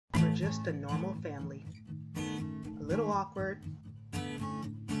just a normal family. A little awkward,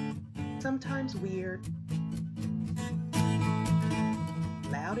 sometimes weird,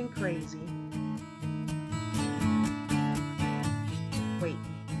 loud and crazy. Wait,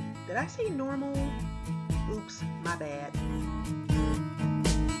 did I say normal? Oops, my bad.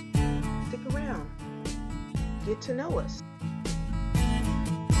 Stick around. Get to know us.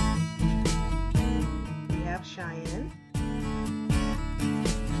 We have Cheyenne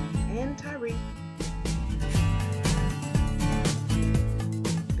and Tyree.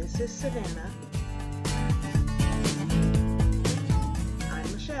 This is Savannah.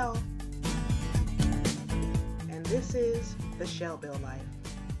 I'm Michelle. And this is the Shelbyville Life.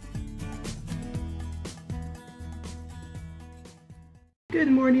 Good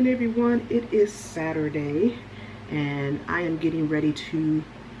morning, everyone. It is Saturday and I am getting ready to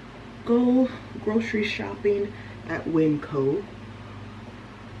go grocery shopping at Winco.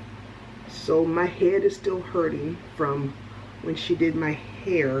 So my head is still hurting from when she did my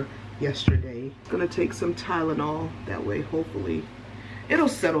hair yesterday. I'm gonna take some Tylenol, that way hopefully it'll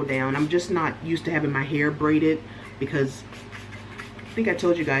settle down. I'm just not used to having my hair braided because I think I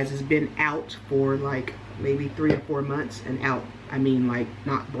told you guys it's been out for like maybe 3 or 4 months, and out I mean like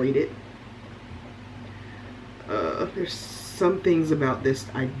not braided. There's some things about this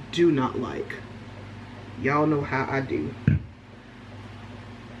I do not like. Y'all know how I do.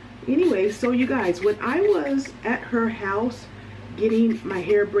 Anyway, so you guys, when I was at her house getting my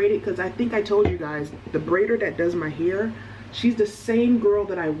hair braided, because I think I told you guys the braider that does my hair, she's the same girl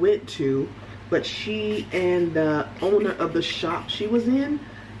that I went to, but she and the owner of the shop she was in,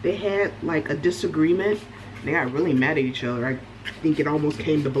 they had like a disagreement. They got really mad at each other. I think it almost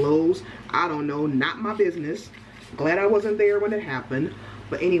came to blows. I don't know, not my business. Glad I wasn't there when it happened.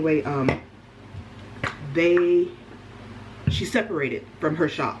 But anyway, she separated from her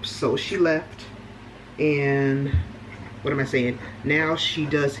shop, so she left, and what am I saying, now she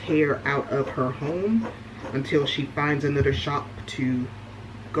does hair out of her home until she finds another shop to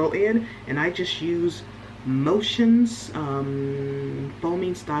go in. And I just use Motion's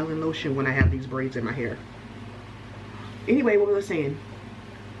foaming styling lotion when I have these braids in my hair. Anyway, what was I saying?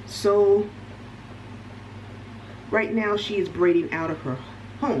 So right now she is braiding out of her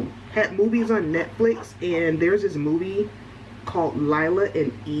home. Had movies on Netflix, and there's this movie called Lila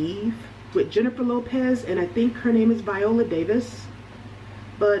and Eve with Jennifer Lopez, and I think her name is Viola Davis.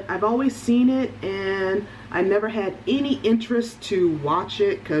 But I've always seen it and I never had any interest to watch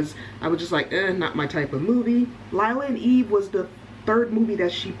it because I was just like, not my type of movie. Lila and Eve was the 3rd movie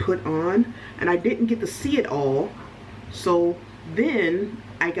that she put on, and I didn't get to see it all. So then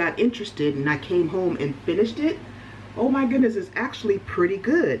I got interested and I came home and finished it. Oh my goodness, it's actually pretty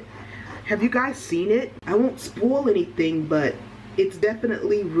good. Have you guys seen it? I won't spoil anything, but it's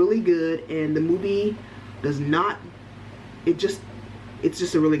definitely really good, and the movie does not, it's just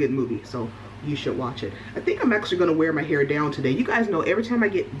a really good movie, so you should watch it. I think I'm actually gonna wear my hair down today. You guys know every time I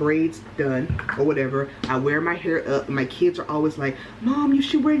get braids done or whatever, I wear my hair up. My kids are always like, Mom, you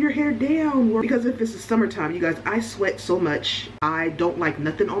should wear your hair down. Because if it's the summertime, you guys, I sweat so much. I don't like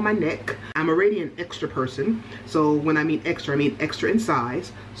nothing on my neck. I'm already an extra person. So when I mean extra in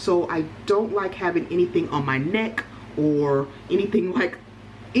size. So I don't like having anything on my neck or anything like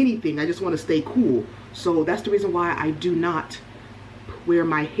anything. I just want to stay cool. So that's the reason why I do not wear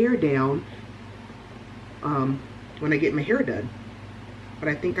my hair down when I get my hair done. But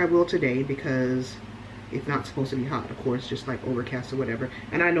I think I will today because it's not supposed to be hot, of course, just like overcast or whatever.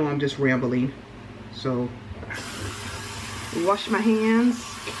 And I know I'm just rambling. So wash my hands,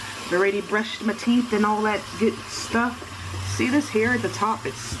 already brushed my teeth and all that good stuff. See this hair at the top,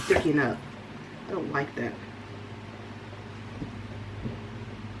 it's sticking up. I don't like that.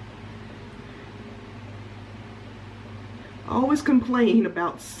 I always complain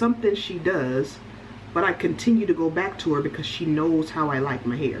about something she does, but I continue to go back to her because she knows how I like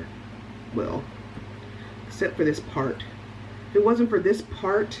my hair. Well, except for this part. If it wasn't for this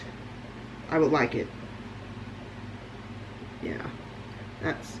part, I would like it. Yeah,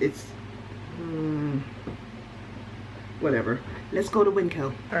 whatever. Let's go to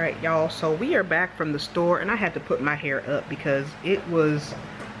Winco. All right, y'all, so we are back from the store, and I had to put my hair up because it was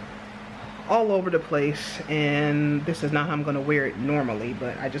all over the place, and this is not how I'm gonna wear it normally,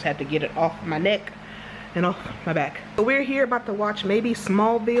 but I just had to get it off my neck and off my back. So we're here about to watch maybe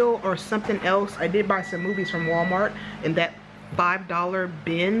Smallville or something else. I did buy some movies from Walmart in that $5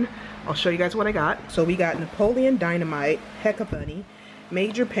 bin. I'll show you guys what I got. So we got Napoleon Dynamite, Hecka Bunny,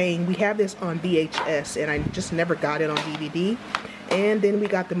 Major Pain. We have this on VHS and I just never got it on DVD. And then we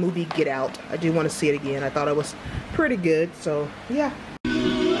got the movie Get Out. I do want to see it again. I thought it was pretty good, so yeah.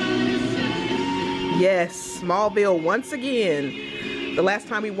 Yes, Smallville once again. The last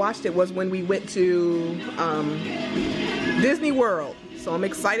time we watched it was when we went to Disney World. So I'm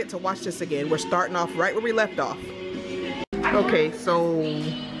excited to watch this again. We're starting off right where we left off. Okay, so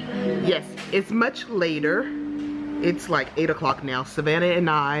yes, it's much later. It's like 8 o'clock now. Savannah and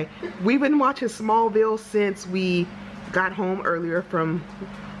I, we've been watching Smallville since we got home earlier from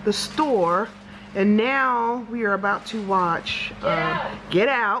the store. And now we are about to watch Get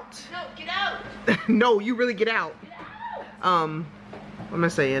Out. No, get out. No, you really get out. What am I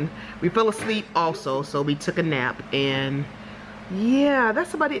saying? We fell asleep also, so we took a nap, and yeah,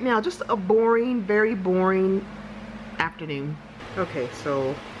 that's about it now. Just a boring, very boring afternoon. Okay,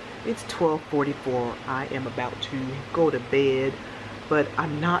 so it's 12:44. I am about to go to bed, but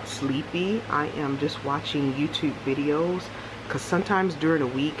I'm not sleepy. I am just watching YouTube videos, because sometimes during the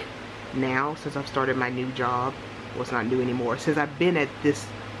week now, since I've started my new job, well, it's not new anymore, since I've been at this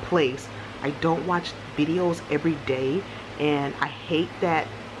place, I don't watch videos every day, and I hate that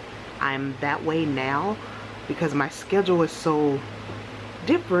I'm that way now, because my schedule is so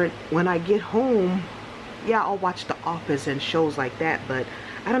different. When I get home, yeah, I'll watch The Office and shows like that, but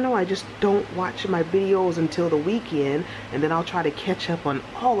I don't know, I just don't watch my videos until the weekend, and then I'll try to catch up on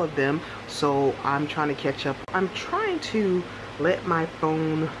all of them. So I'm trying to catch up. I'm trying to let my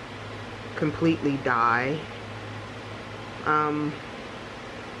phone completely die.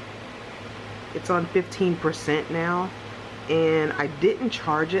 It's on 15% now, and I didn't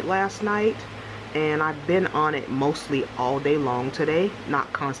charge it last night, and I've been on it mostly all day long today.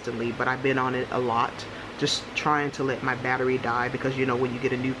 Not constantly, but I've been on it a lot, just trying to let my battery die, because you know, when you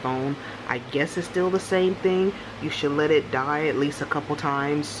get a new phone, I guess it's still the same thing, you should let it die at least a couple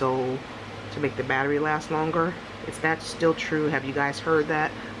times, so to make the battery last longer. Is that still true? Have you guys heard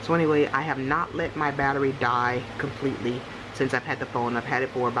that? So anyway, I have not let my battery die completely since I've had the phone. I've had it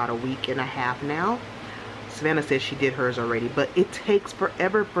for about a week and a half now. Savannah says she did hers already, but it takes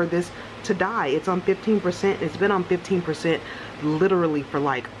forever for this to die. It's on 15%. It's been on 15% literally for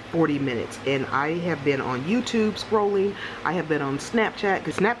like 40 minutes, and I have been on YouTube scrolling. I have been on Snapchat,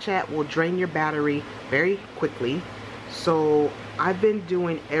 because Snapchat will drain your battery very quickly. So I've been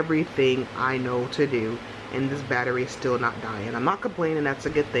doing everything I know to do, and this battery is still not dying. I'm not complaining, that's a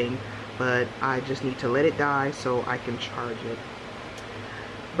good thing, but I just need to let it die so I can charge it.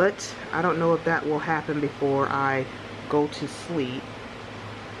 But I don't know if that will happen before I go to sleep,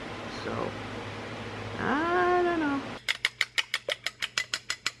 so I don't know.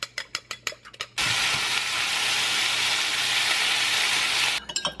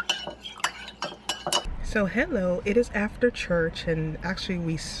 So hello, it is after church, and actually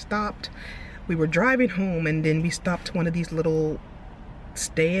we were driving home, and then we stopped to one of these little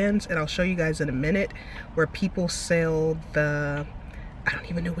stands, and I'll show you guys in a minute, where people sell the, I don't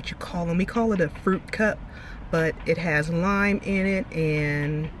even know what you call them. We call it a fruit cup, but it has lime in it,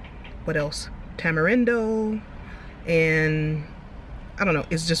 and what else? Tamarindo, and I don't know,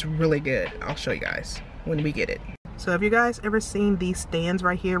 it's just really good. I'll show you guys when we get it. So have you guys ever seen these stands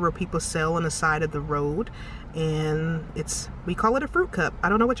right here where people sell on the side of the road? And we call it a fruit cup. I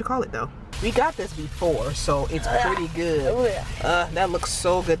don't know what you call it though. We got this before, so it's pretty good. That looks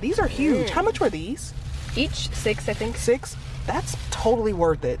so good. These are huge. How much were these? Each $6, I think. $6? That's totally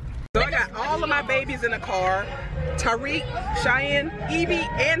worth it. So I got all of my babies in the car. Tariq, Cheyenne, Evie,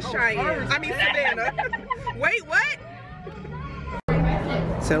 and Cheyenne. I mean Savannah. Wait, what?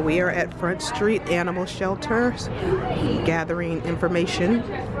 So we are at Front Street Animal Shelters, gathering information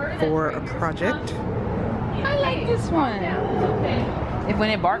for a project. I like this one. If when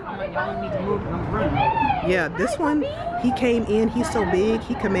it barks, I'm like, y'all need to move, I'm running. Yeah, this one, he came in, he's so big,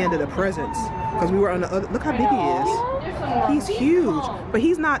 he commanded a presence. Because we were on the other, look how big he is. He's huge, but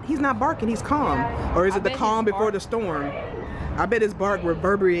he's not barking, he's calm. Or is it the calm before the storm? I bet his bark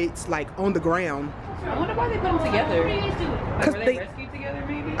reverberates like on the ground. I wonder why they put them together. Because like, were they rescued together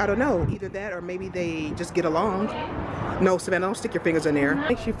maybe? I don't know, either that or maybe they just get along. No, Savannah, don't stick your fingers in there. It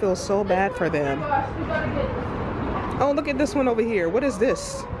makes you feel so bad for them. Oh, look at this one over here. What is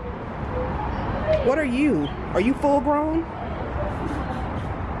this? What are you? Are you full grown?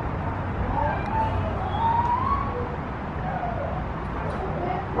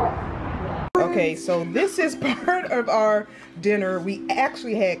 Okay, so this is part of our dinner. We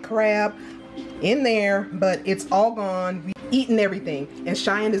actually had crab in there, but it's all gone. We've eaten everything, and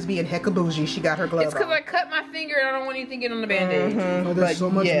Cheyenne is being hecka bougie. She got her glove It's because on. I cut my finger and I don't want anything to get on the band-aid. Oh, there's so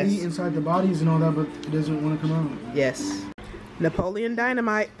much meat inside the bodies and all that, but it doesn't want to come out. Yes. Napoleon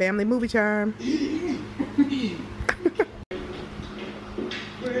Dynamite, family movie time.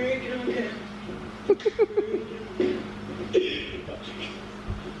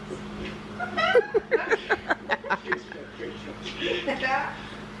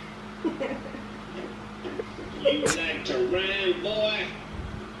 You like to rhyme, boy?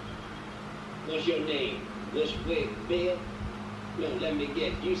 What's your name? What's Wig Bill? No, let me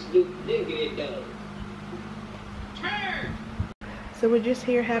guess. You Snoop Diggity Dog. Turn! So we're just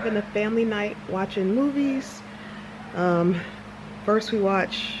here having a family night watching movies. First we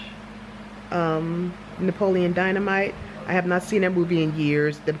watch Napoleon Dynamite. I have not seen that movie in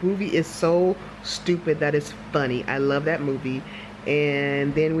years. The movie is so stupid that it's funny. I love that movie.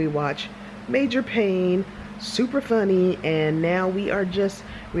 And then we watch Major Payne, super funny, and now we are just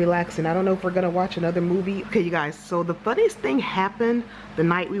relaxing. I don't know if we're gonna watch another movie. Okay, you guys, so the funniest thing happened the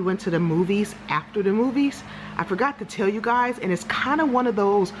night we went to the movies. After the movies, I forgot to tell you guys, and it's kind of one of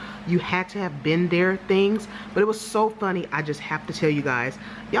those you had to have been there things, but it was so funny. I just have to tell you guys.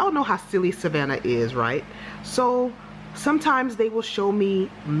 Y'all know how silly Savannah is, right? So sometimes they will show me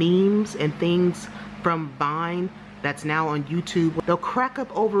memes and things from Vine that's now on YouTube. They'll crack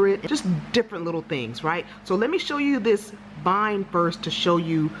up over it, just different little things, right? So let me show you this Vine first to show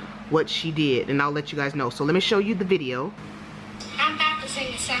you what she did, and I'll let you guys know. So let me show you the video. I'm about to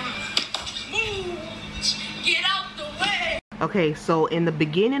sing a song. Move! Get out the way! Okay, so in the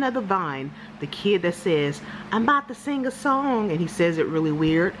beginning of the Vine, the kid that says, I'm about to sing a song, and he says it really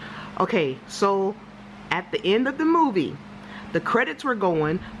weird. Okay, so at the end of the movie, the credits were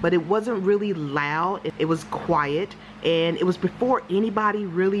going, but it wasn't really loud. It was quiet, and it was before anybody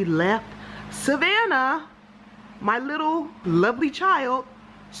really left. Savannah, my little lovely child,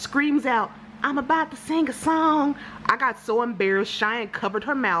 screams out, I'm about to sing a song. I got so embarrassed. Cheyenne covered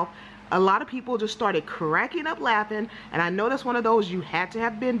her mouth. A lot of people just started cracking up laughing, and I know that's one of those you had to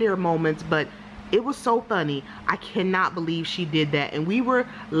have been there moments, but it was so funny. I cannot believe she did that, and we were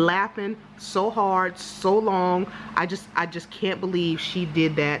laughing so hard, so long. I just can't believe she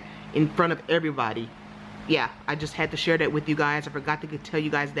did that in front of everybody. Yeah, I just had to share that with you guys. I forgot to tell you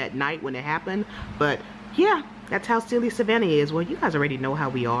guys that night when it happened, but yeah, that's how silly Savannah is. Well, you guys already know how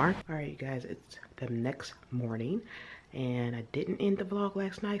we are. All right, you guys, it's the next morning, and I didn't end the vlog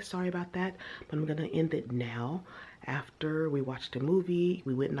last night. Sorry about that, but I'm gonna end it now. After we watched the movie,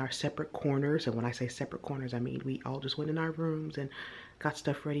 we went in our separate corners, and when I say separate corners, I mean we all just went in our rooms and got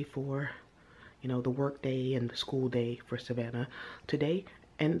stuff ready for, you know, the work day and the school day for Savannah today.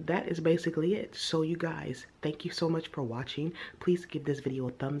 And that is basically it. So you guys, thank you so much for watching. Please give this video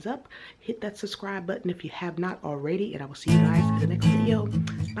a thumbs up. Hit that subscribe button if you have not already, and I will see you guys in the next video.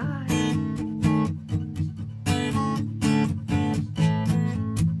 Bye.